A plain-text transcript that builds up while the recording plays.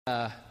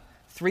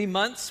3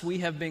 months we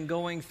have been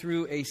going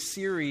through a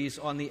series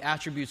on the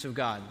attributes of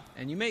God.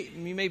 And you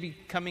may be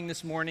coming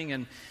this morning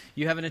and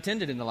you haven't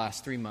attended in the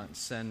last 3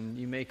 months. And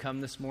you may come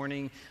this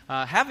morning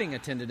having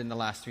attended in the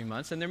last 3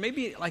 months. And there may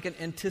be like an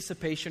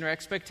anticipation or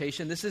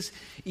expectation. This is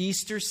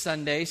Easter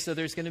Sunday, so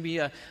there's going to be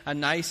a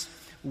nice,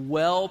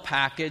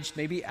 well-packaged,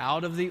 maybe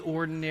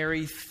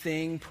out-of-the-ordinary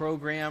thing,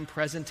 program,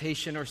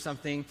 presentation, or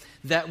something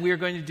that we're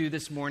going to do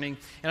this morning.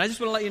 And I just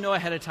want to let you know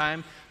ahead of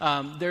time,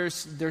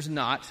 there's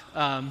not.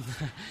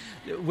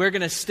 We're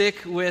going to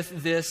stick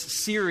with this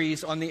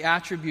series on the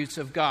attributes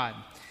of God.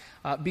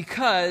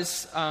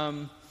 Because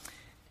on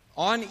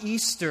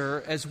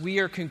Easter, as we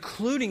are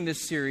concluding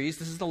this series,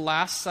 this is the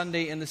last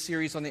Sunday in the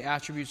series on the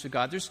attributes of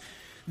God,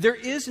 there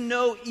is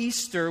no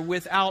Easter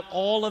without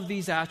all of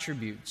these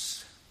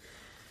attributes.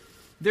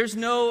 There's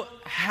no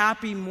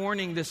happy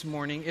morning this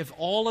morning if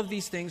all of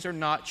these things are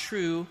not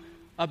true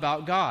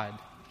about God.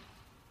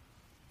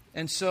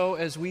 And so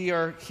as we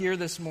are here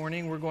this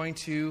morning, we're going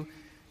to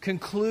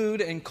conclude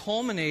and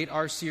culminate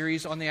our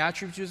series on the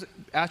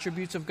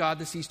attributes of God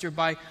this Easter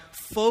by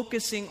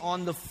focusing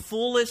on the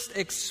fullest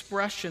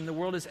expression the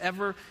world has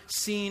ever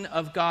seen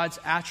of God's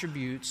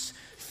attributes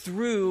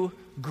through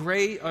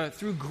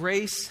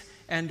grace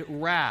and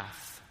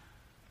wrath.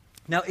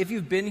 Now, if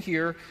you've been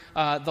here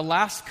the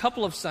last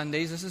couple of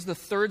Sundays, this is the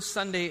third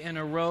Sunday in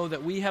a row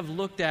that we have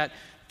looked at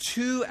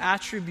two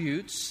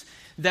attributes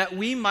that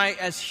we might,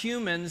 as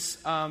humans,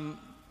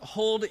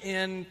 hold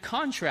in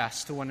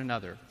contrast to one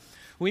another.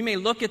 We may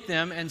look at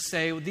them and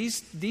say, well,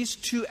 these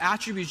two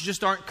attributes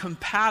just aren't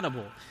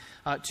compatible.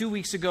 2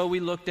 weeks ago, we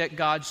looked at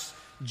God's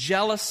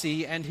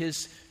jealousy and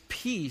His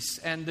peace.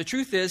 And the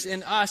truth is,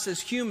 in us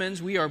as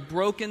humans, we are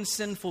broken,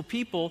 sinful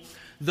people.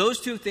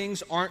 Those two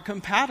things aren't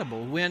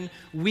compatible. When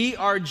we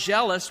are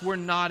jealous, we're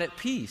not at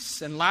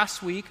peace. And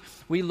last week,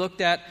 we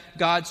looked at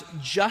God's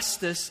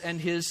justice and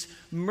His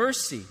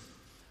mercy.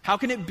 How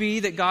can it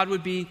be that God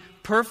would be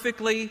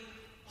perfectly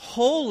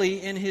holy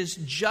in His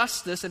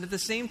justice and at the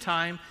same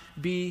time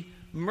be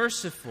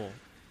merciful?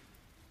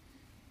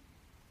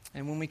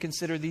 And when we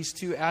consider these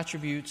two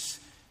attributes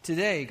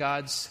today,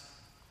 God's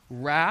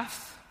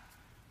wrath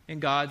and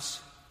God's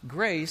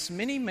grace,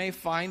 many may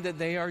find that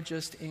they are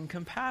just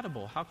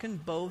incompatible. How can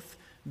both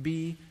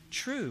be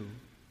true?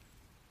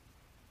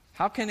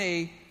 How can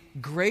a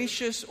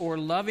gracious or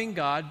loving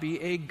God be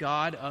a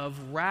God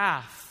of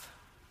wrath?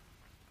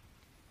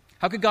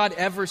 How could God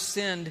ever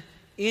send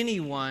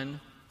anyone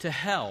to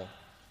hell?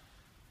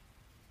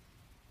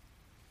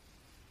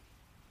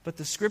 But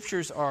the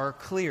Scriptures are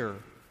clear.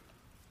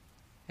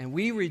 And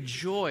we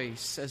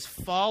rejoice as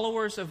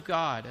followers of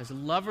God, as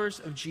lovers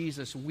of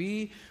Jesus.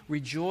 We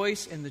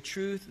rejoice in the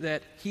truth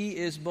that He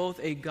is both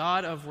a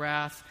God of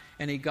wrath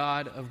and a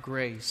God of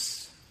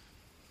grace.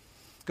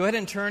 Go ahead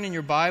and turn in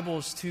your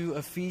Bibles to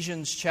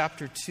Ephesians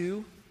chapter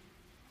 2.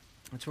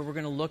 That's where we're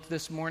going to look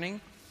this morning.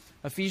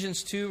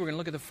 Ephesians 2, we're going to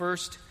look at the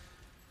first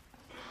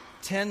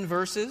 10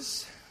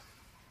 verses.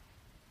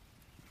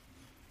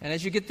 And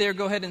as you get there,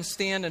 go ahead and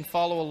stand and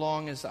follow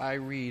along as I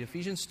read.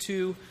 Ephesians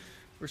 2,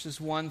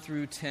 verses 1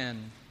 through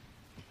 10.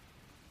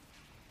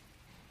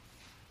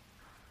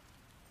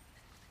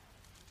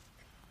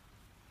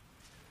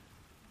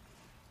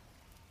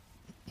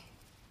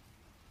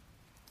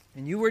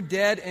 And you were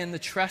dead in the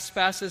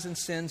trespasses and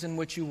sins in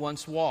which you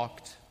once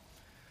walked,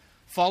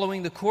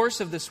 following the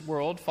course of this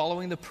world,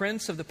 following the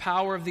prince of the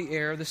power of the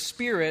air, the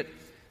spirit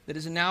that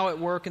is now at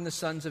work in the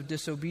sons of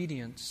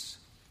disobedience,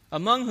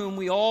 among whom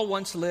we all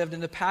once lived in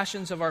the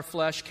passions of our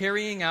flesh,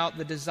 carrying out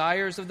the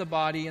desires of the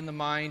body and the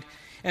mind,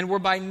 and were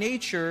by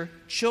nature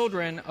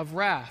children of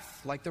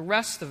wrath, like the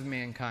rest of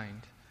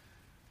mankind.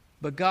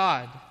 But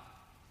God,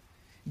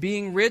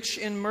 being rich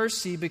in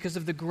mercy because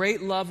of the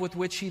great love with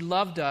which He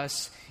loved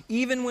us,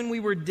 even when we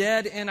were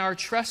dead in our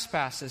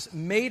trespasses,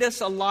 made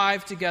us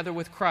alive together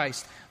with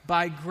Christ.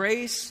 By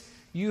grace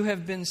you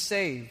have been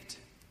saved,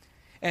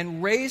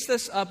 and raised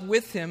us up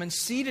with Him and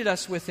seated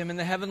us with Him in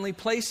the heavenly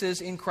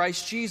places in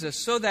Christ Jesus,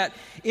 so that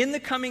in the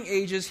coming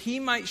ages He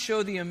might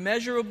show the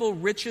immeasurable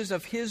riches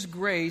of His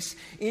grace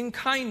in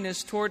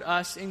kindness toward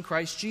us in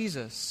Christ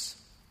Jesus.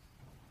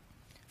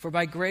 For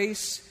by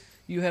grace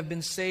you have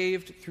been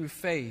saved through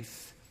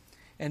faith,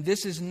 and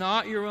this is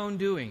not your own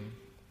doing.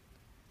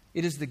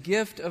 It is the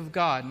gift of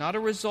God, not a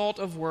result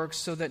of works,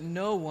 so that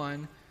no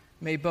one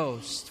may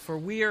boast. For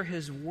we are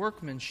His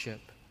workmanship,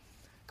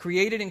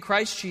 created in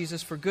Christ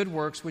Jesus for good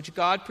works, which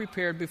God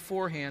prepared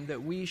beforehand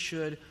that we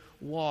should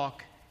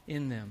walk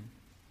in them.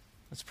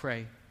 Let's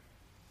pray.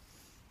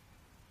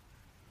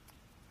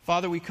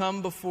 Father, we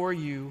come before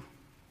You,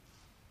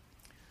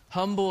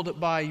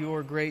 humbled by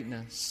Your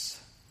greatness.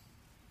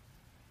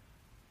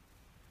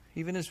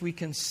 Even as we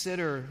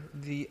consider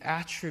the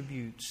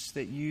attributes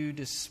that You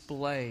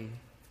display,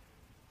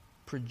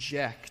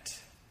 project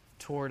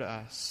toward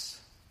us,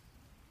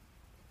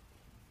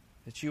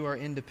 that You are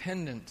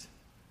independent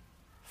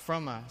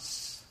from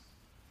us.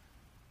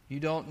 You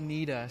don't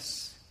need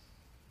us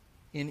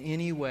in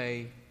any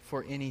way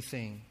for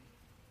anything.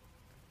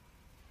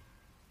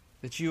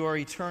 That You are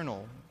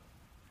eternal,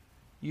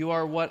 You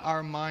are what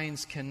our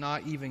minds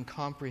cannot even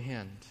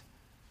comprehend.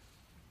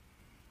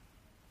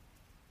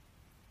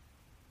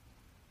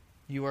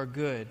 You are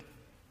good.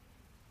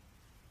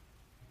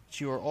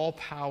 That you are all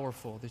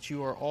powerful. That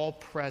you are all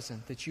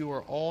present. That you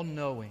are all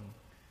knowing.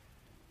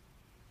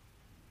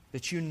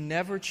 That you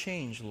never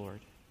change, Lord.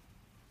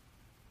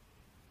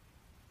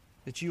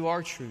 That you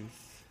are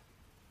truth.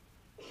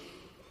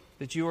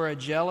 That you are a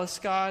jealous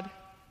God.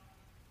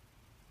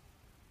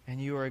 And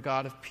you are a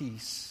God of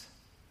peace.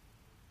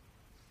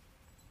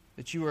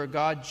 That you are a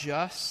God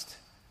just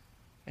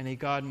and a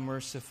God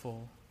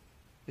merciful.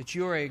 That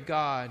you are a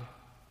God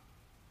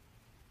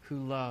who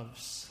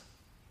loves.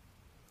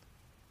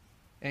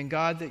 And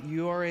God, that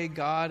you are a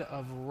God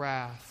of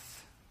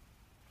wrath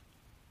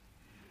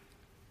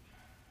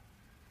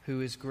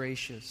who is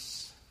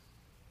gracious.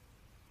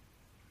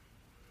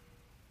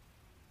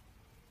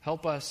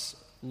 Help us,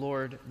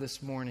 Lord,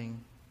 this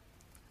morning.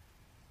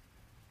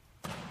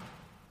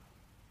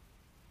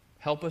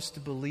 Help us to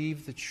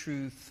believe the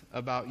truth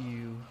about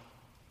you.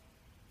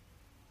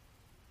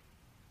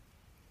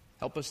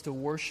 Help us to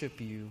worship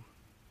you,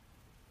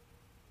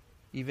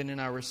 even in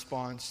our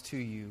response to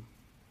you.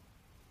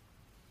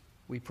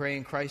 We pray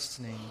in Christ's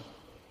name.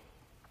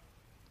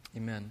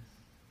 Amen.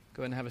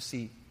 Go ahead and have a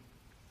seat.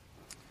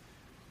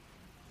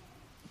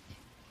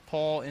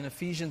 Paul in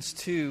Ephesians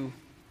 2,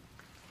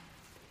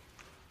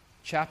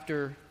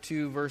 chapter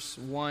 2, verse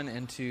 1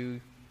 and 2,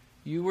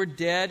 you were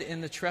dead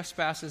in the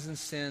trespasses and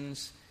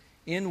sins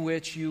in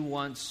which you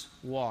once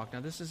walked. Now,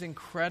 this is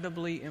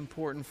incredibly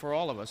important for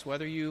all of us,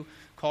 whether you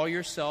call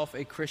yourself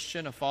a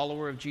Christian, a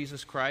follower of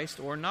Jesus Christ,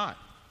 or not.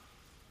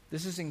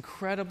 This is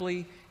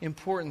incredibly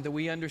important that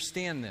we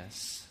understand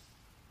this.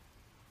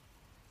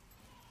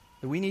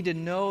 That we need to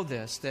know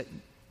this, that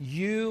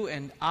you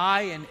and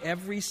I and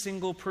every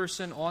single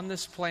person on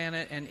this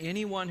planet and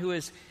anyone who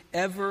has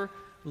ever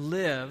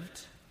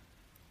lived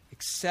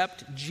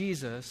except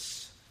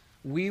Jesus,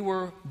 we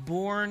were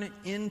born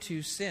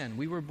into sin.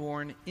 We were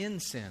born in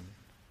sin.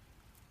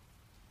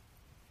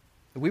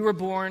 We were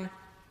born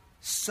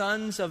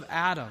sons of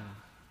Adam.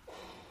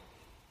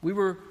 We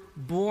were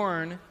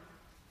born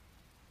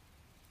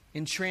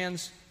in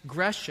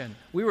transgression.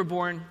 We were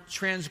born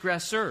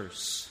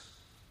transgressors.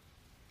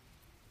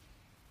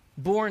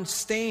 Born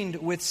stained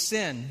with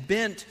sin,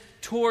 bent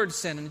toward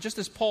sin. And just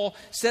as Paul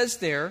says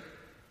there,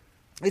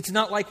 it's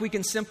not like we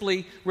can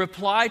simply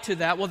reply to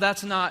that, well,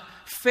 that's not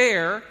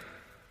fair,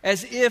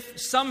 as if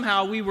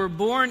somehow we were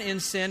born in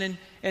sin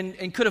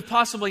and could have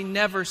possibly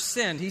never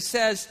sinned. He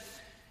says,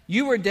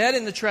 you were dead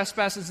in the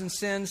trespasses and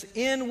sins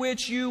in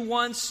which you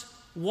once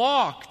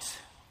walked.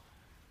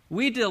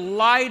 We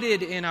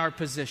delighted in our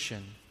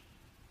position.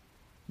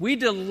 We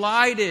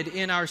delighted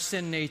in our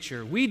sin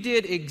nature. We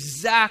did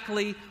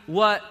exactly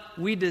what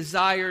we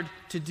desired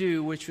to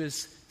do, which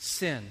was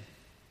sin.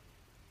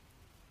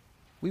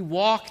 We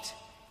walked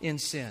in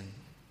sin.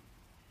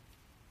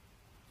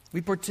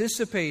 We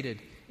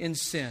participated in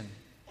sin.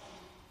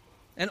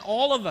 And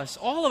all of us,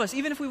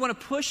 even if we want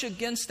to push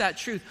against that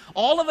truth,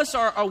 all of us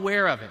are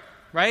aware of it,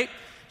 right?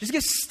 Just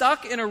get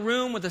stuck in a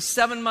room with a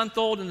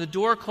 7-month-old and the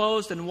door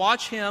closed and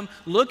watch him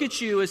look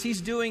at you as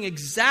he's doing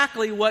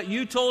exactly what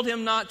you told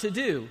him not to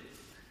do.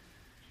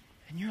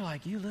 And you're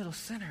like, you little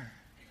sinner.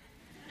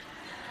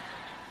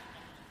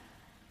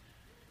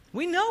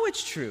 We know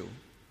it's true.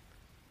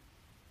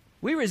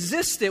 We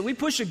resist it. We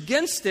push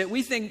against it.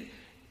 We think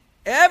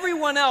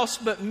everyone else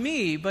but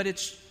me, but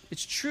it's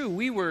true.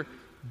 We were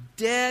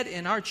dead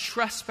in our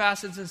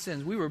trespasses and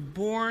sins. We were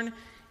born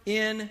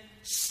in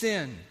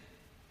sin.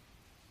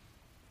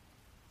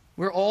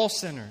 We're all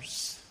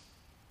sinners.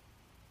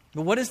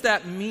 But what does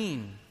that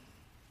mean?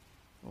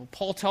 Well,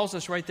 Paul tells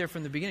us right there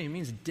from the beginning, it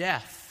means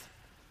death.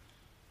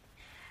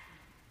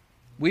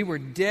 We were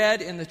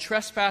dead in the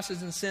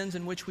trespasses and sins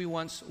in which we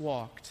once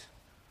walked.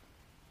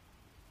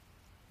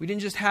 We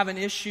didn't just have an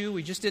issue.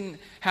 We just didn't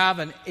have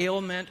an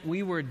ailment.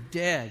 We were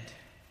dead.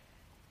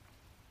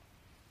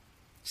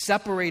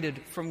 Separated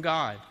from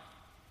God.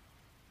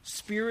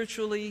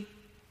 Spiritually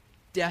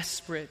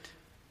desperate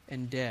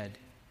and dead.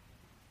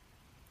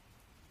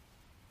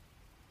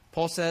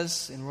 Paul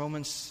says in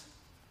Romans,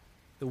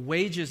 the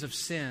wages of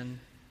sin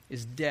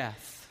is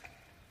death.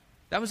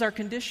 That was our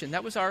condition.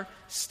 That was our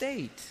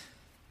state.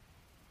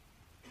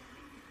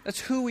 That's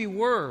who we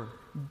were,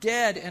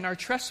 dead in our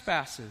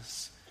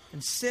trespasses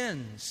and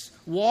sins,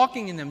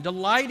 walking in them,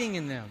 delighting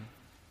in them.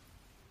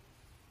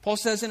 Paul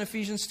says in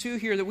Ephesians 2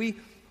 here that we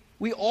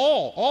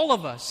all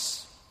of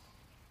us,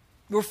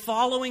 were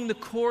following the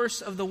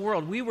course of the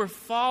world. We were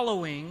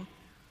following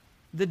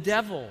the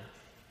devil.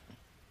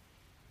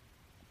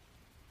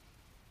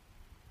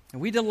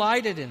 And we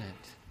delighted in it.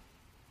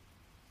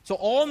 So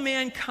all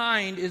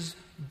mankind is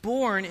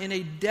born in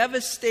a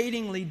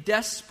devastatingly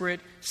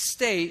desperate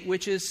state,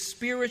 which is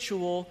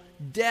spiritual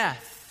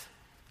death.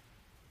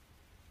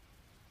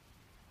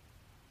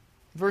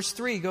 Verse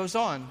 3 goes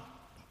on,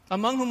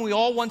 among whom we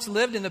all once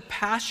lived in the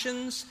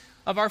passions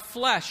of our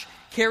flesh,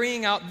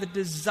 carrying out the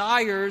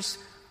desires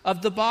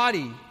of the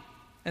body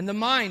and the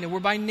mind, and were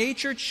by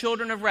nature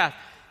children of wrath.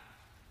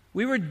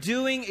 We were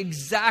doing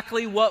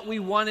exactly what we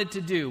wanted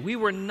to do. We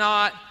were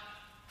not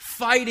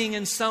fighting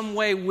in some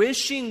way,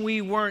 wishing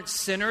we weren't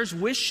sinners,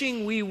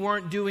 wishing we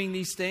weren't doing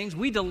these things.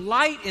 We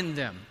delight in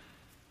them.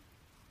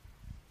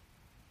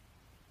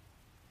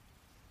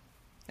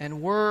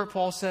 And we're,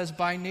 Paul says,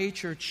 by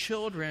nature,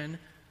 children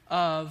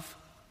of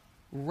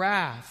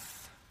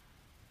wrath.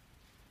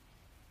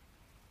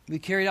 We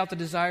carried out the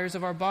desires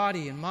of our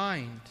body and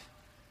mind.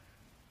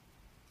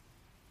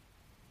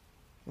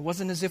 It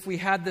wasn't as if we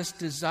had this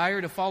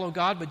desire to follow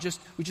God, but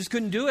we just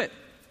couldn't do it.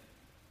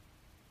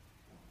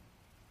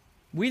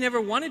 We never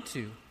wanted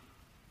to.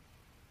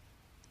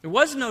 There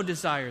was no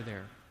desire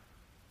there.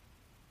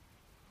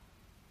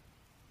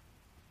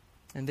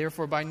 And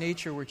therefore, by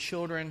nature, we're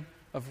children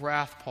of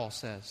wrath, Paul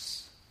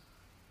says.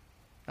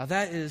 Now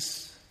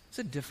that's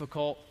a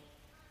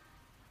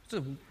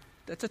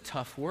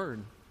tough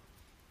word.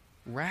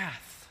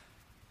 Wrath.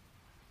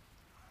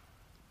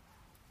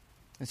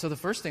 And so the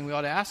first thing we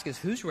ought to ask is,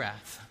 whose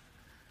wrath?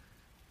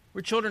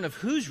 We're children of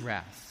whose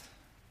wrath?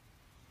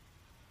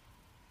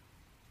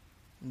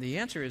 And the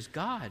answer is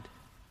God.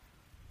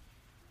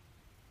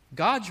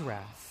 God's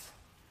wrath.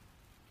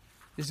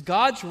 It's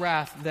God's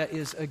wrath that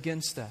is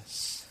against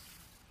us.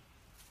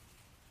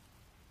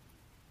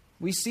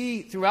 We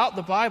see throughout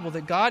the Bible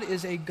that God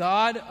is a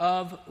God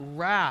of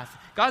wrath.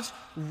 God's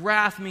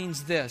wrath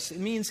means this. It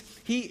means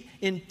He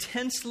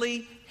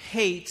intensely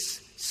hates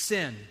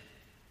sin.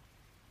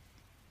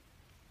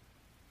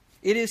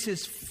 It is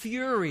His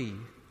fury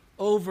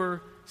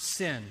over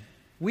sin.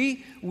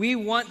 We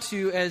want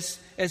to, as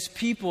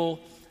people,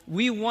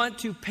 we want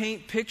to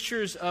paint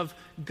pictures of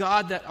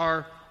God that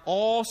are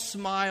all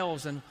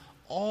smiles and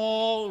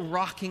all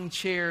rocking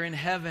chair in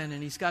heaven,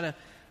 and He's got a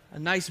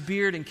nice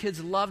beard, and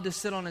kids love to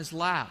sit on His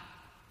lap.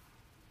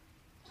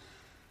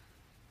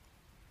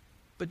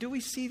 But do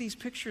we see these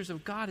pictures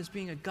of God as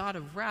being a God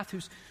of wrath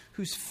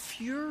whose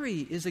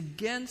fury is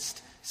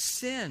against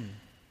sin?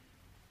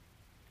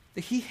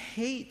 That He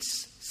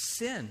hates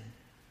sin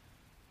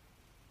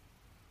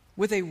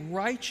with a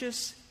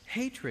righteous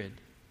hatred.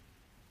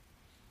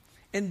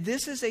 And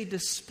this is a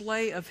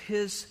display of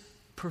His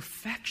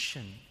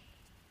perfection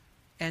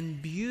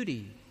and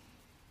beauty.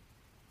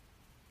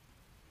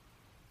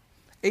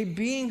 A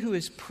being who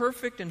is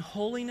perfect in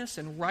holiness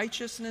and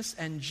righteousness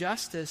and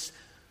justice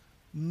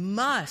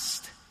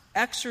must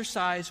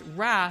exercise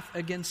wrath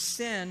against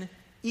sin,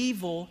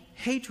 evil,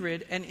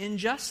 hatred, and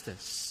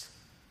injustice.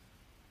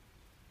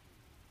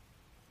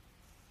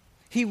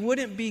 He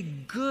wouldn't be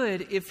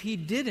good if He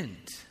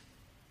didn't.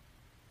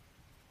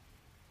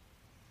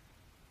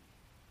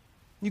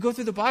 You go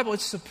through the Bible,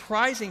 it's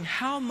surprising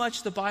how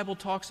much the Bible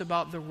talks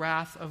about the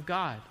wrath of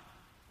God.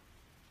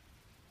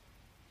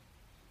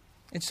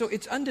 And so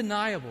it's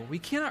undeniable. We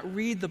cannot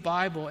read the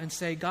Bible and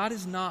say God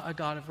is not a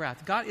God of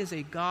wrath. God is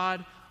a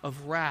God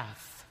of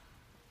wrath.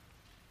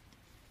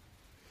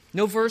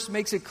 No verse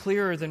makes it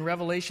clearer than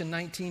Revelation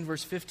 19,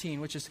 verse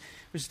 15, which is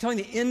telling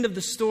the end of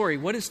the story,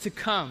 what is to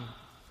come.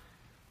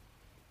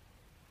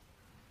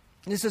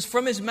 And it says,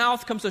 from His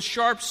mouth comes a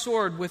sharp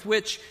sword with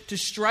which to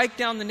strike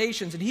down the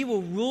nations, and He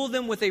will rule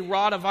them with a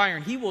rod of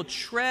iron. He will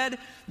tread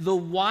the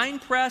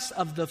winepress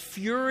of the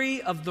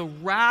fury of the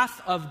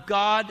wrath of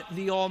God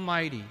the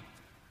Almighty.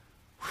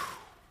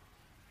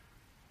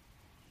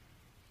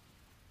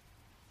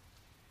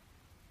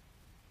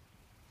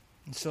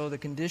 And so the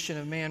condition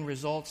of man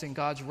results in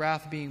God's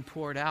wrath being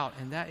poured out,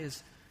 and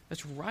that's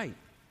right.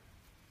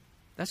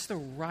 That's the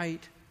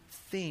right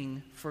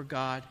thing for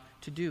God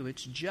to do.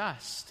 It's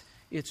just,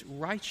 it's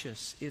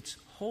righteous, it's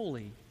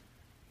holy.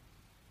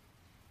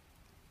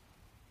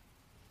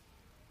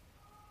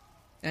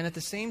 And at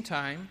the same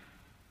time,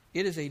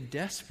 it is a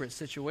desperate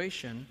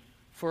situation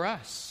for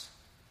us.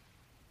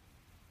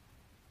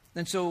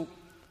 And so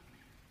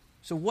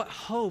what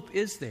hope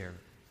is there?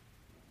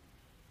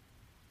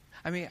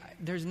 I mean,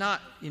 there's not,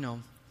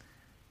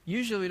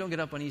 usually we don't get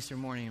up on Easter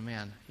morning and,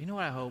 man, you know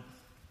what I hope?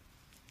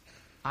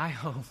 I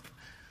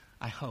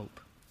hope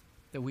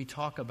that we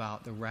talk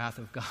about the wrath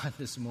of God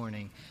this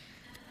morning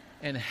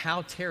and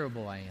how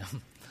terrible I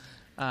am.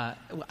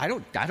 I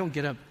don't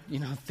get up,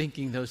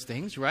 thinking those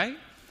things, right?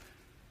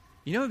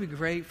 You know what would be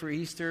great for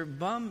Easter?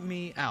 Bum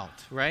me out,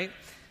 right?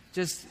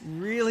 Just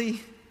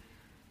really,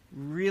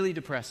 really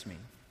depress me.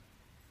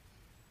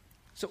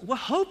 So what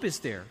hope is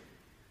there?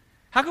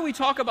 How can we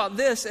talk about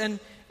this and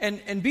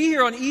be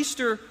here on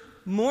Easter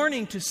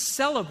morning to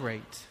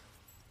celebrate?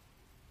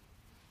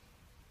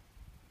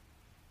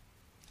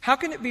 How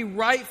can it be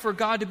right for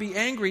God to be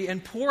angry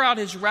and pour out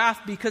His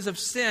wrath because of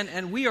sin,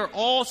 and we are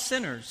all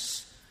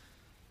sinners,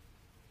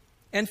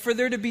 and for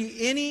there to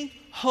be any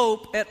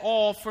hope at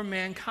all for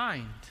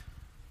mankind?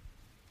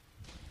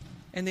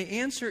 And the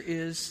answer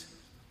is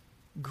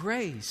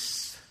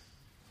grace.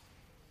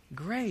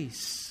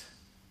 Grace.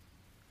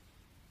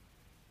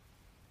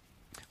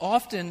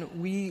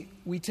 Often we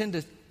tend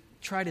to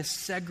try to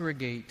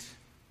segregate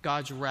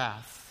God's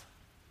wrath.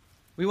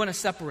 We want to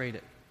separate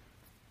it.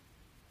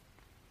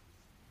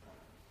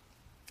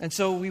 And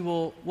so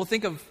we'll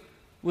think of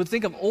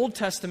Old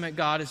Testament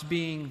God as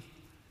being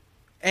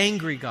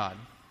angry God.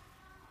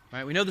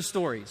 Right? We know the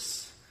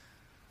stories.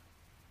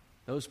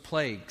 Those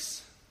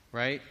plagues,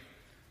 right?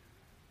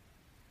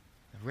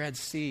 The Red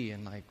Sea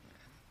and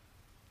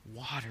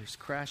waters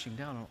crashing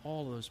down on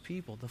all those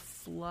people. The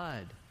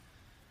flood.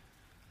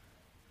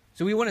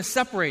 So we want to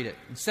separate it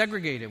and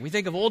segregate it. We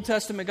think of Old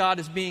Testament God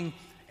as being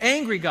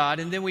angry God,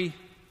 and then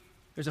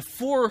there's a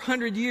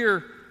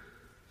 400-year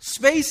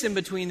space in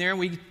between there, and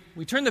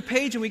we turn the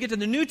page and we get to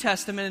the New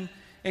Testament,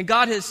 and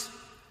God's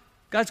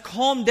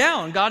calmed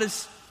down. God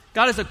is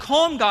a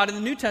calm God in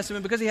the New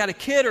Testament because he had a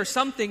kid or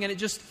something, and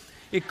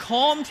it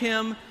calmed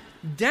him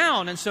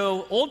down. And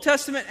so Old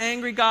Testament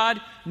angry God,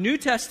 New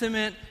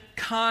Testament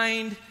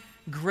kind,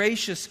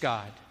 gracious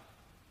God.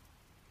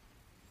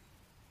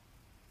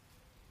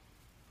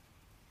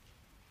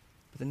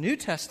 But the New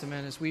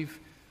Testament, as we've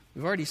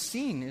already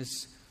seen,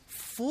 is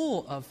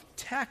full of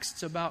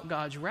texts about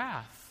God's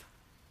wrath.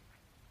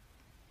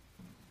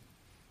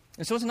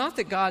 And so it's not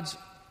that God's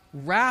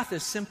wrath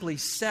is simply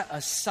set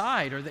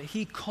aside or that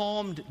he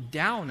calmed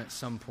down at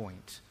some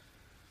point.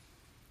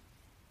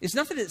 It's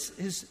not that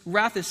his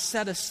wrath is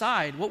set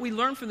aside. What we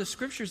learn from the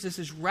Scriptures is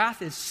his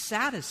wrath is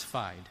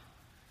satisfied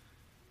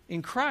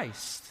in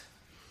Christ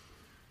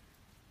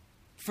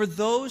for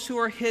those who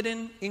are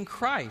hidden in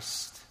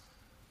Christ.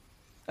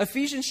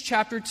 Ephesians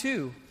chapter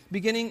 2,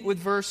 beginning with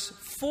verse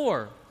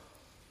 4.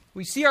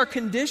 We see our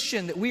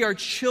condition, that we are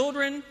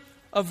children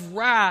of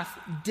wrath,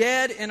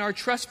 dead in our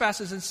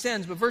trespasses and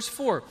sins. But verse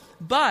 4,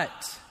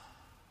 but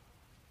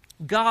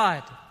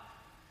God,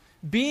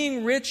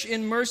 being rich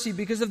in mercy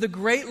because of the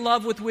great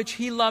love with which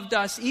he loved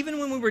us, even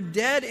when we were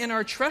dead in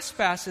our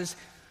trespasses,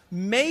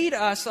 made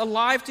us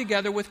alive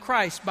together with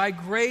Christ. By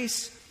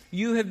grace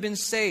you have been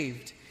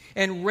saved,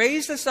 and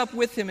raised us up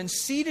with him and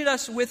seated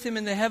us with him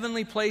in the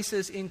heavenly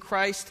places in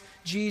Christ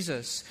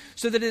Jesus,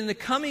 so that in the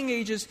coming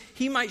ages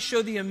he might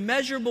show the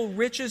immeasurable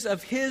riches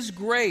of his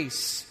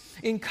grace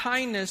in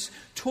kindness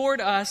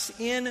toward us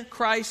in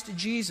Christ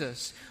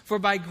Jesus. For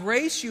by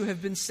grace you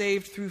have been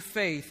saved through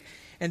faith.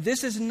 And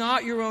this is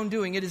not your own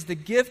doing. It is the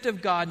gift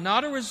of God,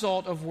 not a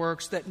result of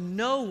works, that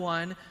no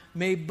one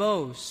may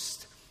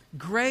boast.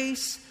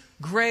 Grace,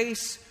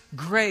 grace,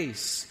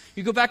 grace.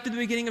 You go back to the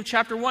beginning of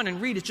chapter 1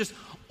 and read. It's just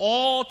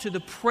all to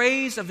the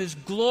praise of his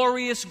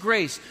glorious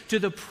grace. To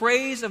the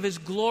praise of his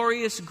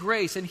glorious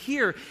grace. And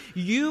here,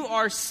 you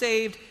are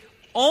saved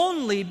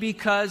only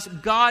because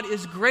God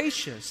is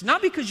gracious.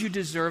 Not because you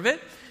deserve it.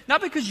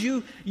 Not because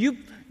you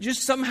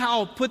just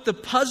somehow put the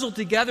puzzle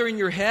together in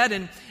your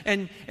head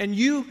and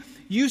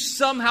you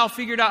somehow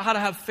figured out how to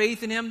have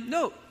faith in him.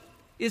 No,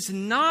 it's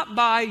not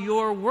by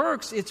your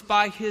works. It's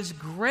by his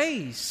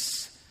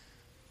grace.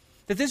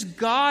 That this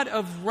God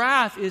of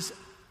wrath is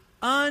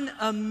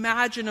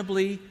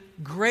unimaginably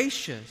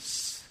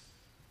gracious.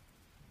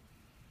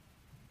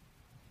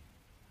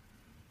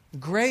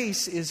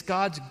 Grace is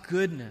God's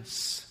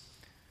goodness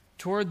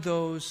toward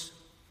those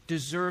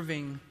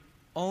deserving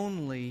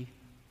only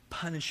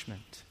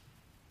punishment.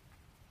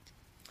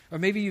 Or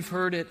maybe you've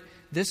heard it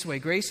this way.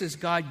 Grace is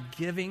God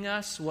giving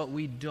us what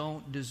we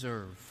don't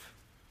deserve.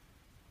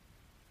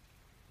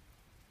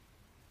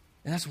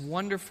 And that's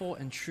wonderful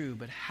and true,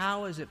 but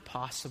how is it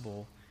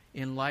possible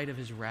in light of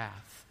his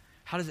wrath?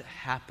 How does it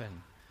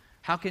happen?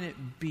 How can it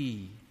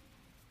be?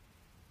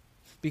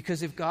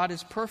 Because if God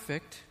is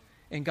perfect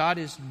and God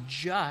is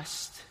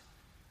just,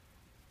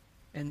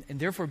 and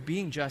therefore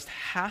being just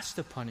has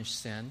to punish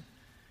sin,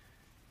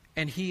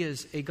 and he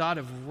is a God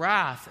of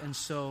wrath, and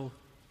so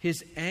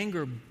his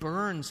anger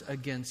burns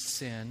against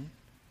sin,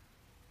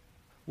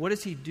 what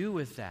does he do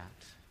with that?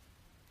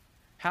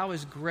 How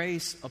is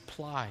grace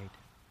applied?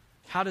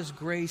 How does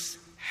grace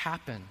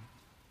happen?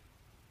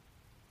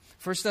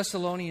 1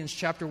 Thessalonians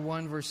chapter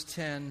 1, verse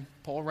 10,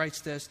 Paul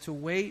writes this, to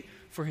wait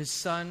for his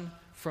Son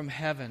from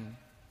heaven,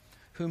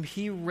 whom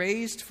he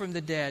raised from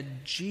the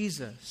dead,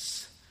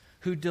 Jesus,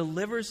 who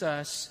delivers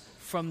us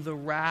from the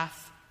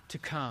wrath to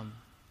come.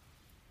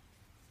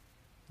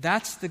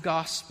 That's the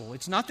gospel.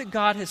 It's not that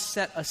God has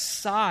set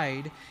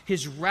aside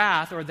his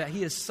wrath or that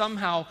he has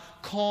somehow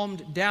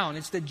calmed down.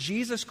 It's that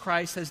Jesus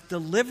Christ has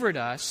delivered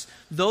us,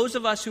 those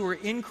of us who are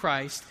in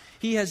Christ,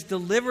 he has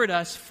delivered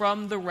us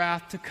from the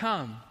wrath to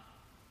come.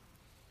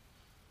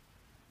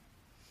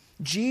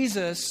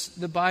 Jesus,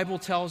 the Bible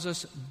tells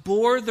us,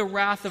 bore the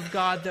wrath of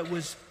God that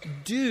was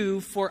due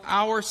for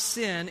our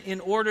sin in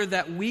order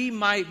that we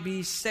might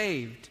be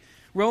saved.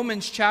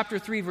 Romans chapter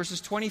 3,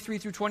 verses 23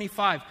 through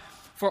 25.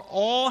 For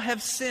all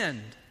have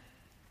sinned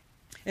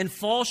and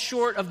fall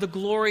short of the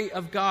glory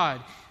of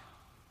God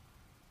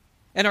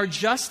and are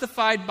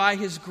justified by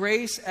his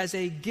grace as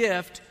a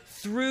gift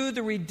through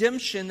the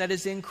redemption that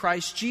is in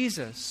Christ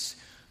Jesus,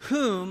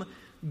 whom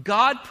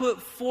God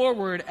put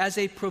forward as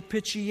a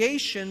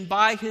propitiation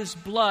by his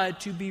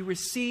blood to be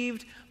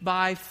received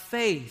by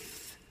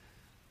faith.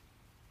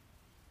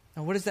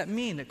 Now, what does that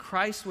mean? That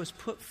Christ was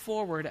put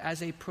forward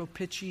as a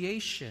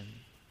propitiation.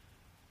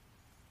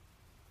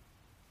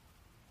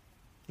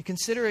 You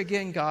consider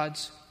again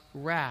God's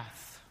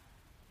wrath.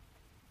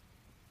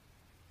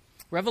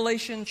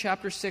 Revelation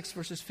chapter 6,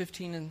 verses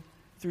 15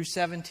 through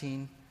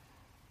 17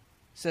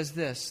 says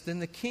this, "Then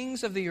the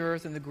kings of the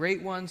earth and the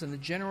great ones and the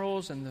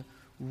generals and the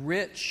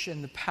rich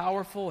and the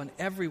powerful and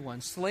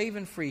everyone, slave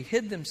and free,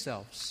 hid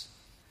themselves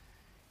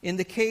in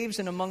the caves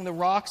and among the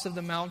rocks of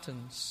the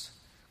mountains,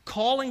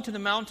 calling to the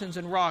mountains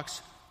and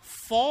rocks,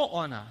 'Fall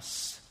on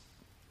us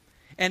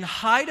and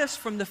hide us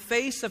from the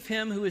face of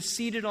him who is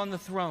seated on the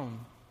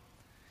throne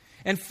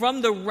and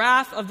from the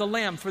wrath of the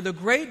Lamb, for the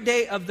great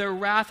day of their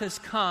wrath has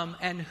come,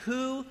 and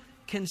who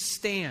can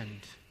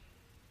stand?'"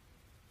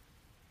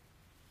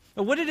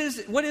 Now, what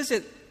is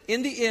it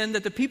in the end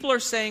that the people are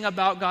saying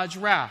about God's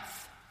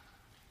wrath?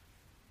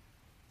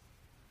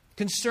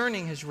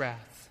 Concerning his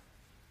wrath.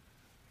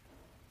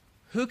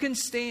 Who can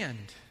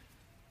stand?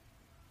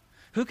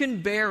 Who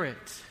can bear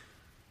it?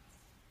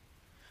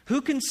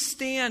 Who can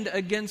stand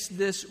against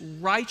this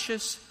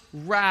righteous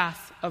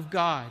wrath of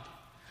God?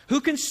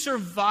 Who can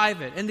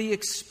survive it? And the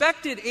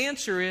expected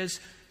answer is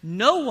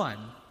no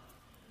one.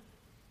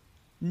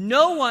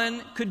 No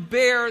one could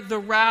bear the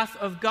wrath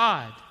of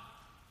God.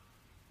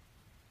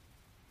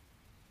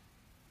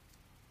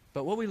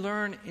 But what we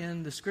learn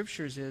in the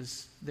Scriptures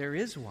is there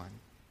is one.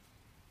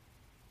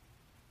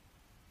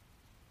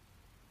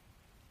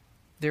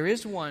 There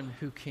is one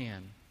who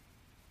can.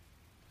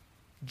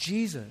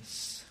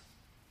 Jesus.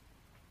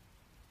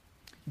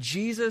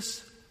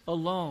 Jesus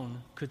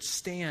alone could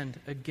stand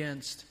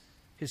against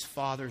his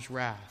Father's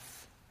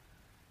wrath.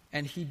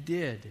 And he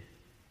did.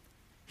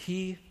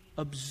 He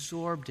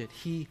absorbed it.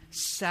 He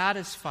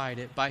satisfied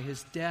it by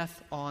his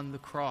death on the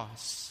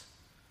cross.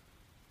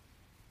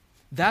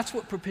 That's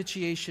what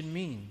propitiation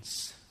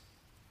means.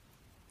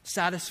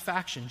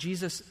 Satisfaction.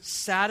 Jesus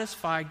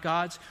satisfied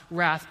God's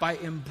wrath by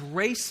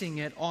embracing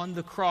it on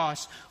the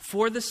cross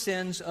for the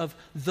sins of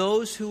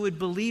those who would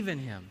believe in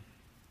him.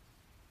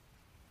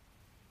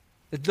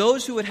 That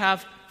those who would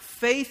have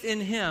faith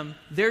in him,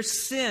 their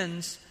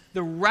sins,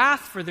 the wrath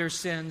for their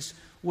sins,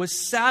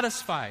 was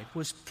satisfied,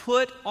 was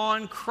put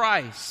on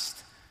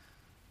Christ.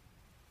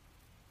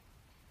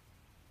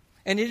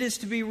 And it is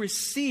to be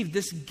received,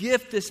 this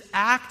gift, this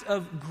act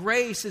of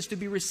grace is to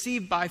be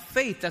received by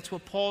faith. That's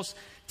what Paul's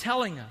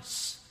telling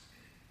us.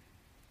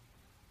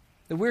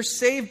 That we're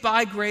saved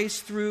by grace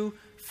through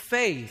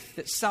faith.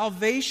 That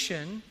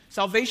salvation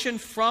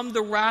from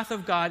the wrath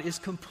of God is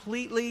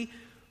completely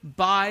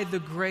by the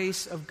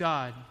grace of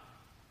God.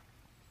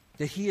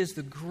 That he is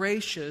the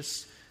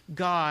gracious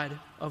God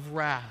of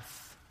wrath.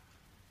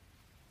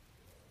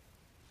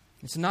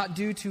 It's not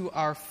due to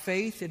our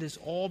faith, it is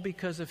all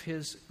because of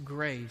his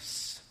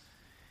grace.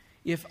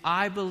 If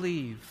I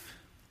believe,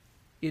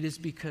 it is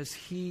because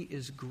he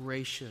is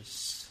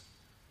gracious,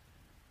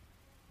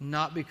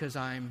 not because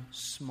I'm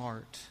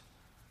smart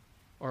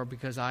or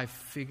because I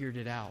figured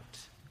it out.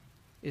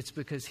 It's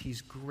because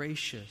he's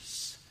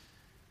gracious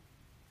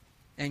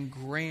and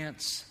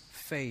grants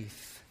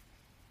faith.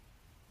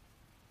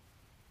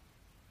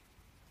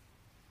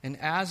 And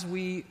as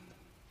we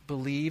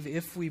believe,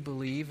 if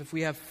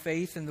we have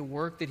faith in the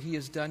work that he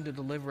has done to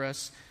deliver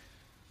us,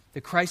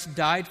 that Christ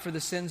died for the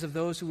sins of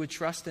those who would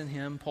trust in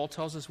him, Paul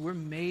tells us we're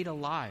made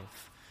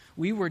alive.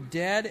 We were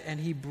dead and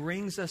he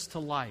brings us to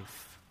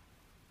life.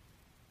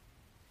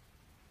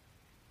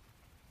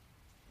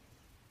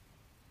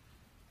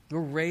 We're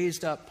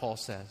raised up, Paul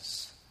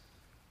says.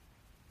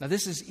 Now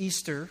this is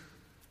Easter.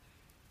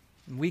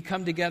 We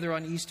come together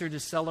on Easter to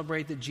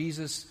celebrate that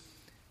Jesus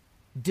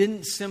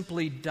didn't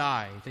simply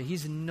die, that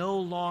he's no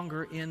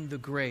longer in the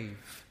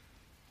grave,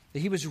 that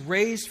he was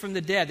raised from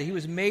the dead, that he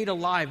was made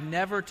alive,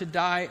 never to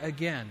die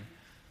again.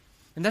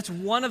 And that's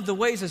one of the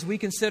ways, as we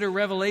consider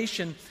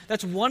Revelation,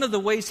 that's one of the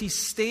ways he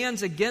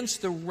stands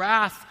against the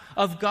wrath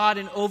of God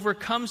and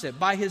overcomes it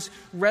by his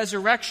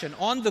resurrection.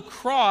 On the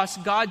cross,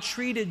 God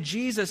treated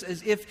Jesus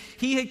as if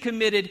he had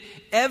committed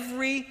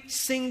every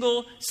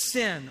single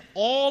sin,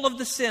 all of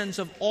the sins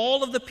of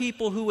all of the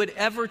people who would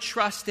ever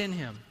trust in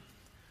him.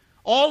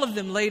 All of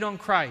them laid on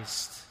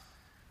Christ.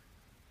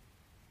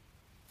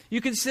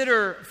 You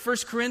consider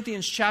 1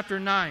 Corinthians chapter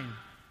 9,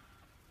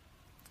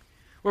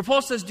 where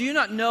Paul says, "Do you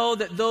not know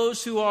that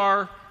those who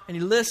are," and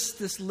he lists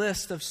this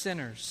list of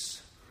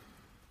sinners.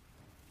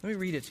 Let me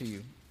read it to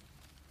you.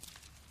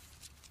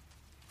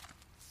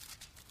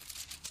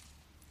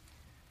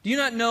 "Do you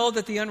not know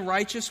that the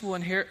unrighteous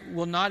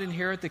will not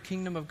inherit the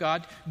kingdom of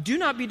God? Do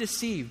not be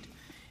deceived.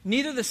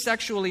 Neither the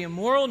sexually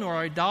immoral, nor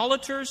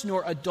idolaters,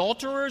 nor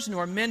adulterers,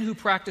 nor men who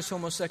practice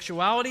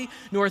homosexuality,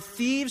 nor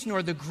thieves,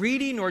 nor the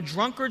greedy, nor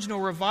drunkards, nor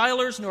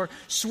revilers, nor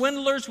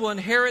swindlers will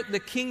inherit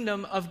the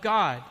kingdom of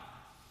God.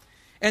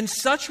 And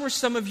such were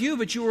some of you,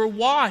 but you were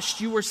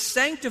washed, you were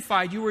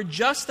sanctified, you were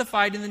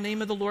justified in the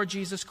name of the Lord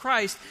Jesus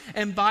Christ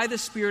and by the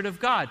Spirit of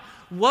God."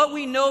 What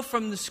we know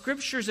from the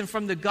Scriptures and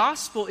from the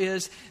Gospel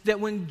is that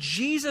when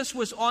Jesus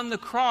was on the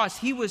cross,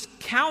 he was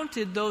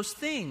counted those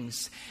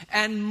things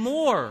and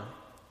more.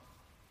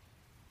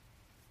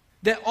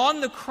 That on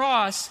the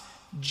cross,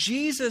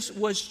 Jesus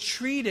was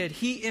treated,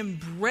 he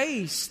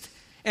embraced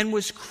and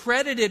was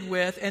credited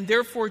with and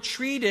therefore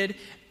treated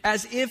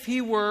as if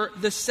he were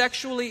the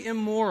sexually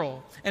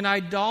immoral, an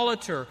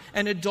idolater,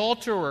 an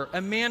adulterer,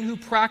 a man who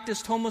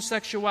practiced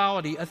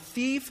homosexuality, a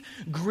thief,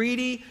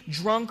 greedy,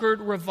 drunkard,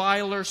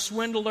 reviler,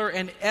 swindler,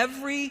 and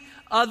every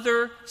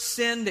other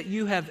sin that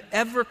you have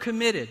ever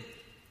committed.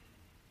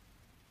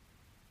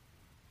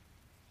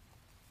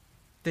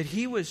 That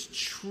he was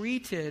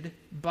treated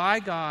by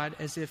God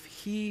as if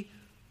he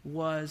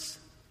was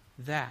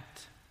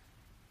that.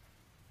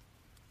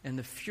 And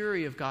the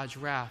fury of God's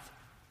wrath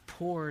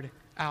poured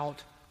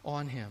out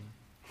on him.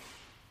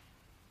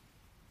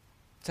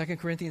 2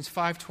 Corinthians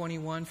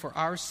 5:21, for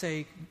our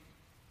sake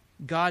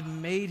God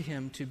made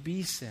him to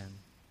be sin,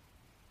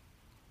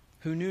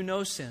 who knew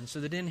no sin, so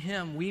that in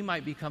him we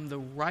might become the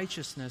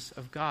righteousness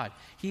of God.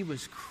 He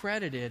was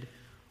credited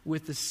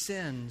with the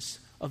sins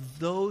of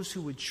those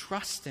who would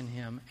trust in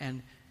him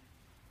and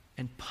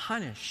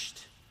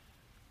punished.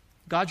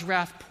 God's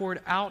wrath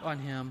poured out on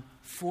him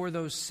for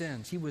those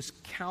sins. He was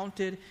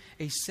counted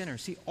a sinner.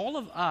 See, all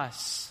of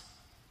us,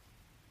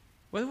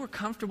 whether we're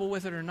comfortable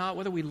with it or not,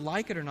 whether we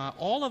like it or not,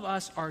 all of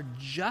us are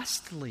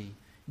justly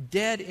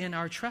dead in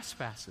our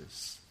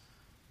trespasses.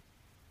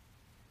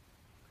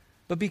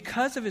 But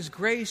because of his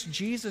grace,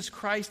 Jesus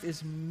Christ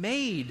is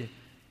made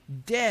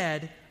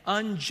dead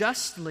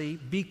unjustly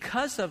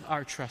because of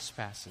our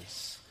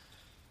trespasses.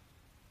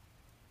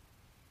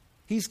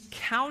 He's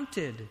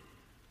counted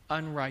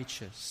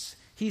unrighteous.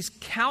 He's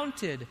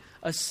counted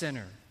a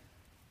sinner.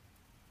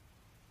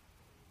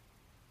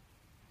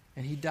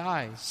 And he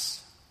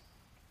dies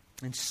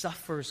and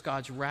suffers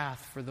God's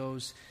wrath for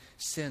those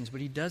sins.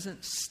 But he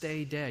doesn't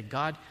stay dead.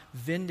 God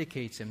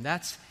vindicates him.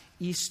 That's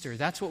Easter.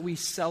 That's what we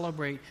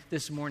celebrate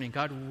this morning.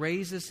 God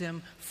raises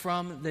him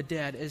from the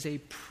dead as a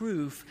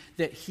proof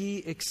that he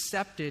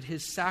accepted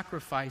his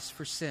sacrifice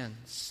for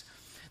sins.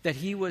 That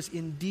he was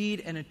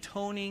indeed an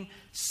atoning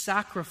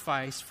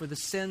sacrifice for the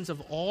sins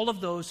of all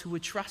of those who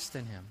would trust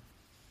in him.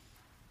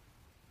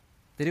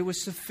 That it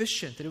was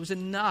sufficient, that it was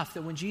enough,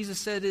 that when Jesus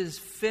said it is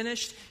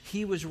finished,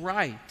 he was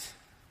right.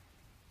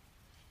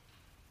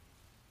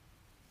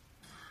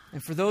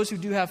 And for those who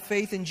do have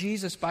faith in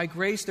Jesus, by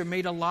grace they're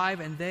made alive,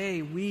 and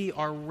we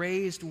are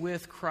raised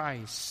with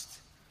Christ.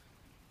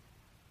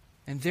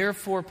 And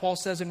therefore, Paul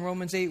says in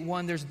Romans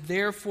 8:1, there's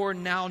therefore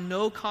now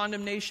no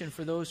condemnation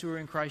for those who are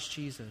in Christ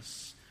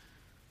Jesus.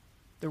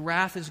 The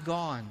wrath is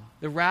gone.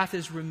 The wrath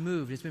is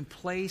removed. It's been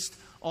placed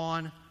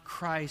on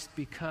Christ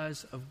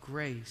because of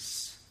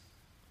grace.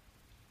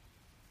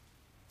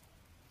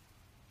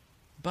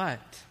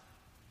 But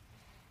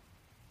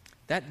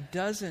that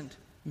doesn't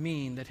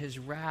mean that his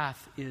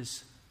wrath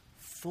is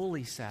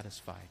fully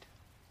satisfied.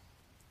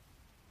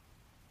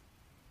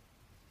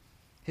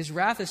 His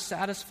wrath is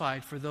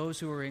satisfied for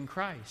those who are in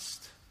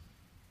Christ.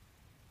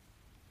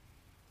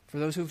 For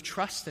those who have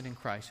trusted in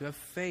Christ, who have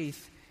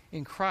faith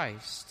in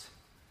Christ.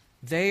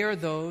 They are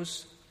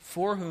those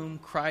for whom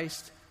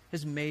Christ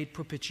has made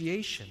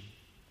propitiation.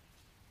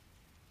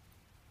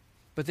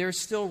 But there is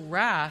still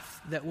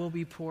wrath that will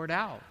be poured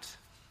out.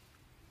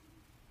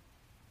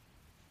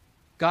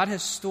 God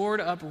has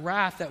stored up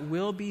wrath that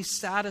will be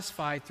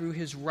satisfied through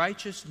his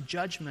righteous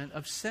judgment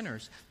of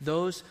sinners,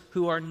 those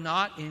who are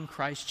not in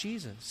Christ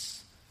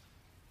Jesus.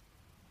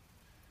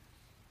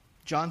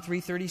 John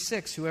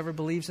 3:36, whoever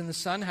believes in the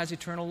Son has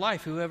eternal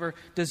life. Whoever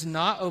does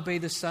not obey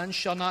the Son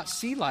shall not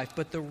see life,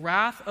 but the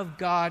wrath of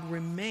God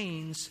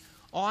remains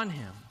on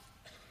him.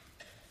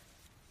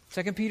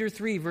 2 Peter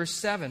 3, verse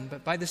 7,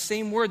 but by the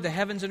same word, the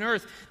heavens and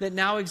earth that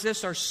now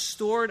exist are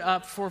stored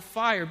up for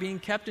fire, being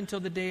kept until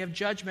the day of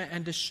judgment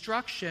and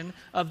destruction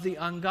of the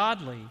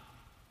ungodly.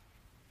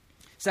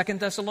 2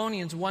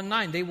 Thessalonians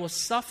 1:9, they will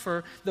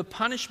suffer the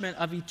punishment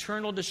of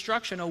eternal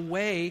destruction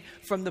away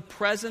from the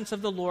presence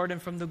of the Lord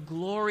and from the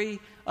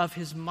glory of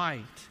his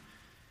might.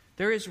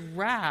 There is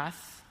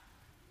wrath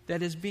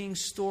that is being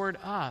stored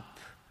up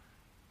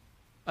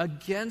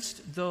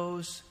against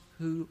those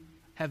who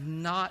have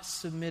not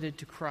submitted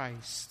to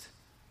Christ,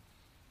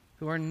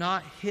 who are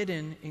not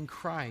hidden in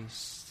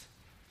Christ.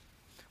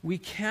 We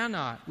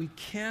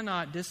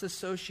cannot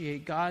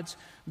disassociate God's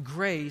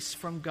grace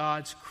from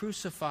God's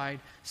crucified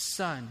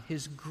Son.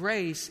 His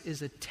grace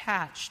is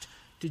attached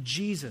to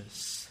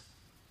Jesus.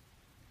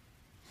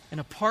 And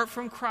apart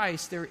from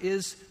Christ, there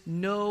is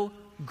no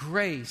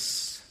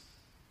grace.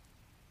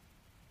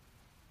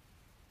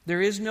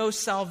 There is no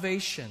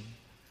salvation.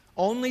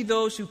 Only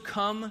those who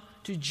come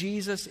to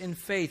Jesus in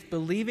faith,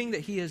 believing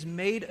that he has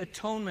made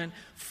atonement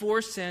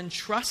for sin,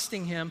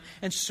 trusting him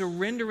and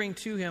surrendering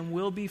to him,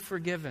 will be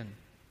forgiven.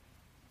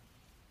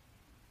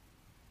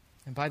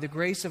 And by the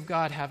grace of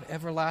God have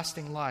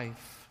everlasting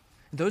life.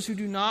 And those who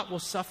do not will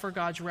suffer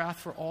God's wrath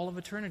for all of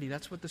eternity.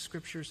 That's what the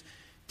Scriptures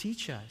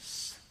teach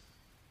us.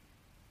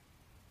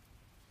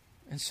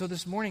 And so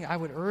this morning I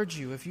would urge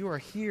you, if you are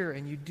here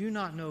and you do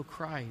not know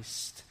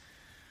Christ,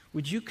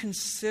 would you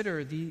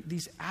consider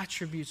these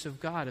attributes of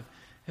God,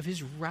 of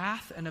his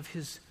wrath and of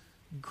his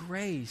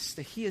grace,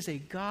 that he is a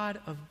God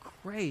of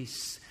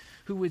grace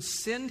who would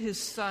send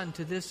his Son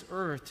to this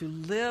earth to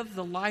live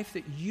the life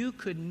that you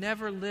could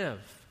never live,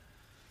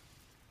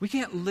 We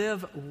can't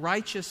live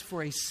righteous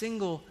for a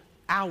single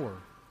hour.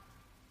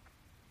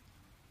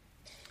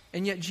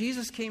 And yet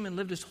Jesus came and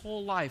lived his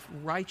whole life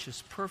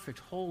righteous, perfect,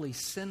 holy,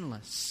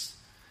 sinless.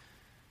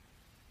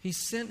 He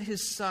sent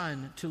his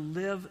Son to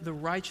live the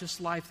righteous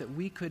life that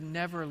we could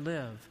never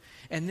live,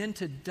 and then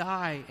to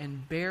die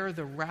and bear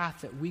the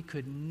wrath that we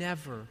could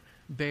never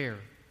bear.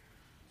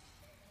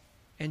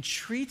 And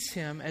treats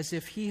him as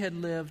if he had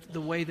lived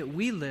the way that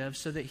we live,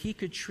 so that he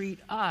could treat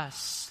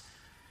us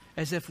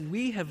as if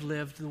we have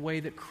lived the way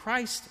that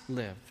Christ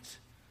lived.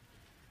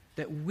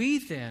 That we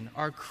then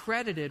are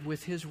credited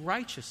with his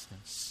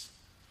righteousness.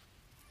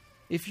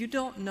 If you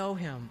don't know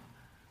him,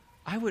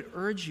 I would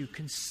urge you,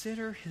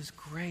 consider his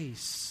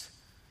grace.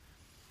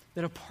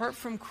 That apart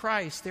from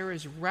Christ, there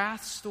is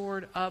wrath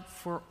stored up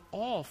for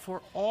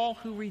all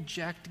who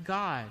reject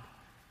God.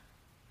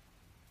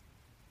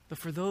 But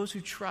for those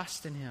who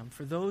trust in him,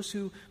 for those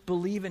who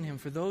believe in him,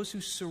 for those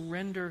who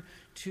surrender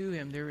to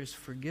him, there is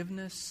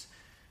forgiveness,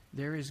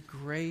 there is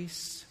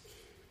grace,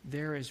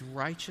 there is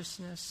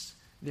righteousness,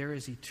 there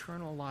is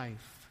eternal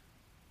life.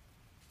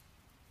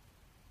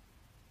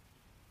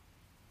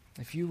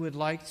 If you would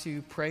like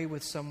to pray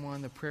with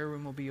someone, the prayer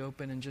room will be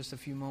open in just a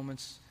few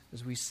moments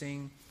as we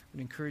sing. I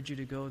would encourage you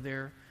to go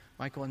there.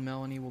 Michael and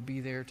Melanie will be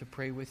there to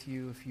pray with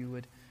you if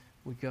you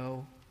would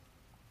go.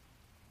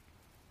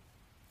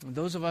 And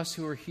those of us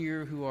who are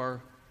here who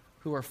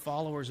are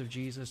followers of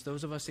Jesus,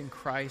 those of us in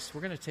Christ,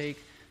 we're going to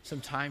take some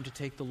time to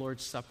take the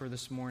Lord's Supper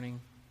this morning.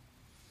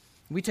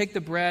 We take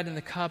the bread and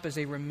the cup as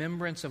a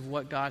remembrance of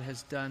what God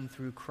has done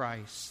through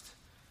Christ.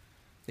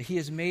 That he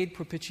has made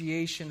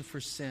propitiation for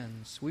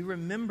sins. We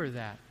remember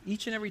that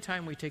each and every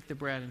time we take the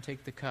bread and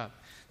take the cup.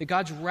 That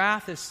God's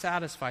wrath is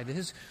satisfied. That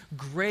his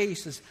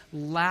grace is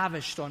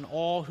lavished on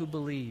all who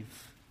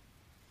believe.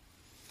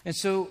 And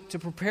so to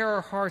prepare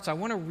our hearts, I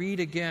want to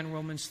read again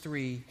Romans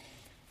 3,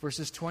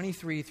 verses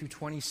 23 through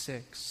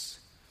 26.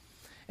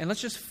 And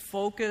let's just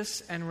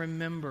focus and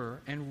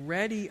remember and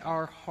ready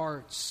our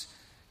hearts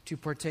to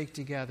partake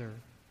together.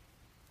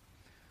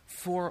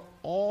 For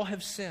all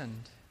have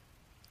sinned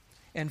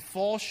and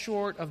fall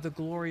short of the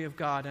glory of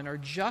God and are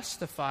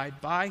justified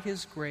by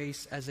his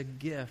grace as a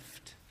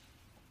gift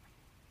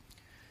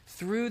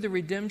through the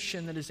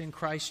redemption that is in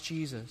Christ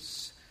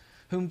Jesus,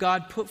 whom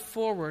God put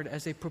forward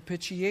as a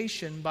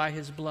propitiation by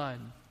his blood,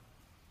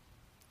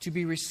 to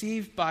be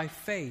received by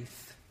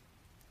faith.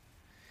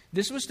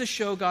 This was to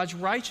show God's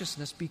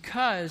righteousness,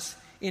 because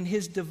in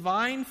his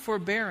divine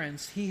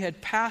forbearance he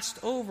had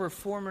passed over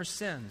former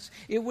sins.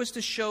 It was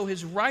to show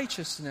his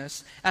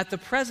righteousness at the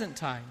present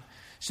time,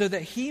 so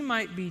that he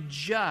might be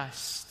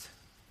just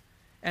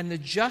and the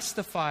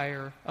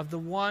justifier of the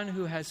one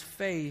who has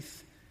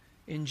faith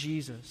in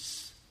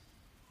Jesus.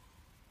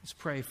 Let's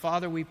pray.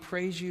 Father, we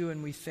praise you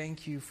and we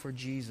thank you for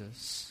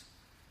Jesus.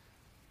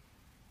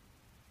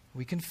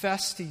 We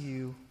confess to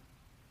you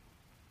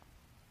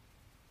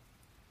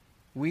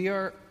we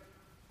are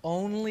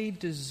only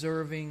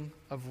deserving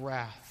of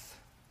wrath.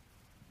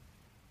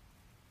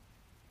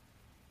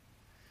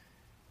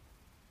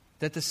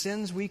 That the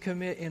sins we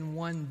commit in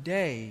one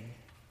day,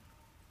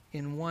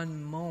 in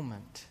one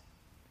moment.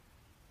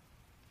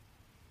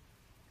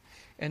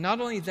 And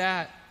not only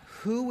that,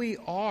 who we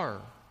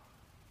are,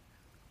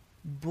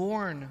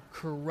 born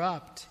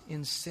corrupt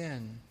in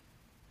sin.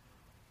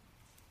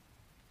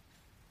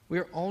 We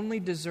are only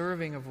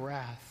deserving of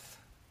wrath.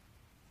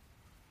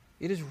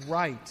 It is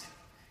right.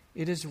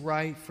 It is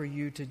right for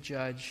you to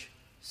judge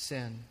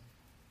sin.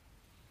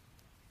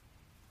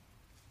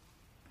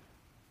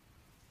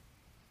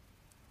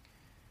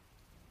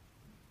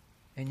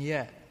 And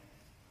yet,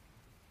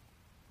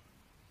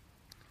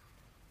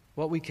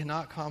 what we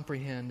cannot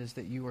comprehend is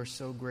that you are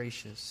so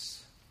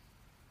gracious.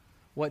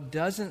 What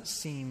doesn't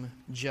seem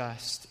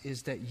just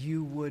is that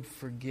you would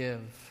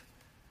forgive.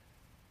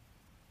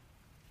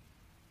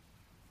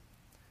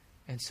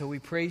 And so we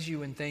praise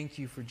you and thank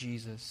you for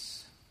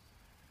Jesus,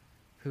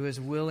 who has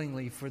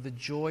willingly, for the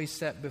joy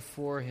set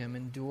before him,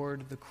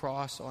 endured the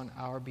cross on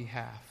our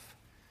behalf,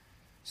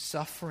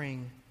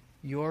 suffering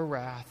your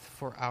wrath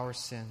for our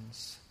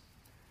sins.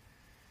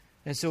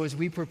 And so as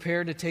we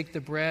prepare to take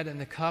the bread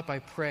and the cup, I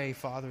pray,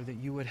 Father, that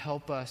you would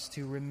help us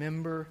to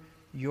remember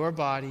your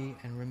body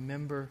and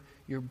remember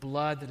your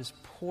blood that is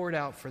poured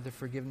out for the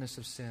forgiveness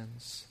of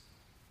sins.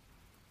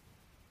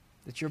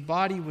 That your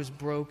body was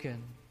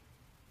broken,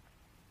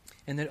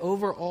 and that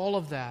over all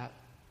of that,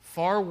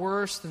 far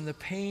worse than the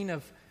pain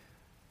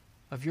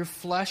of your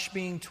flesh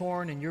being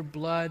torn and your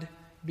blood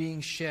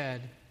being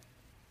shed,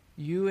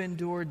 you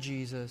endured,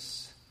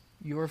 Jesus,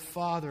 your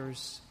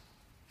Father's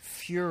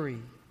fury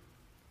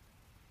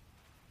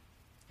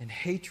and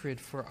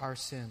hatred for our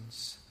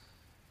sins.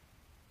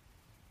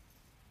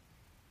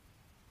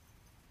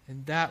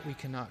 And that we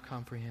cannot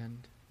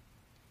comprehend.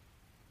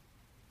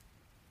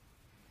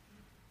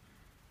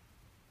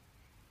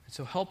 And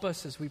so help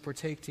us as we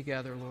partake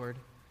together, Lord.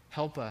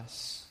 Help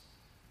us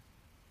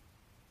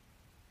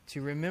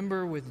to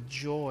remember with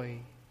joy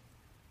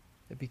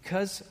that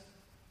because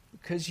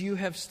you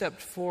have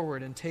stepped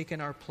forward and taken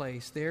our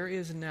place, there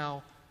is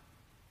now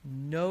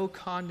no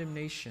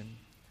condemnation.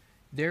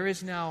 There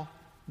is now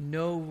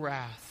no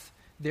wrath.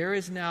 There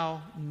is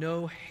now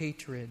no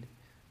hatred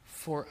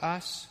for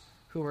us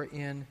who are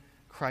in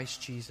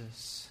Christ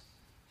Jesus.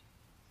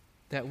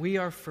 That we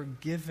are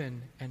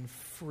forgiven and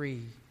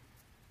free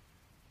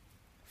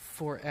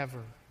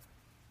forever.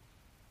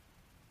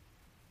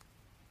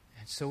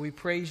 And so we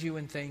praise you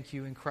and thank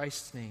you in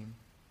Christ's name.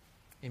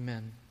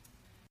 Amen.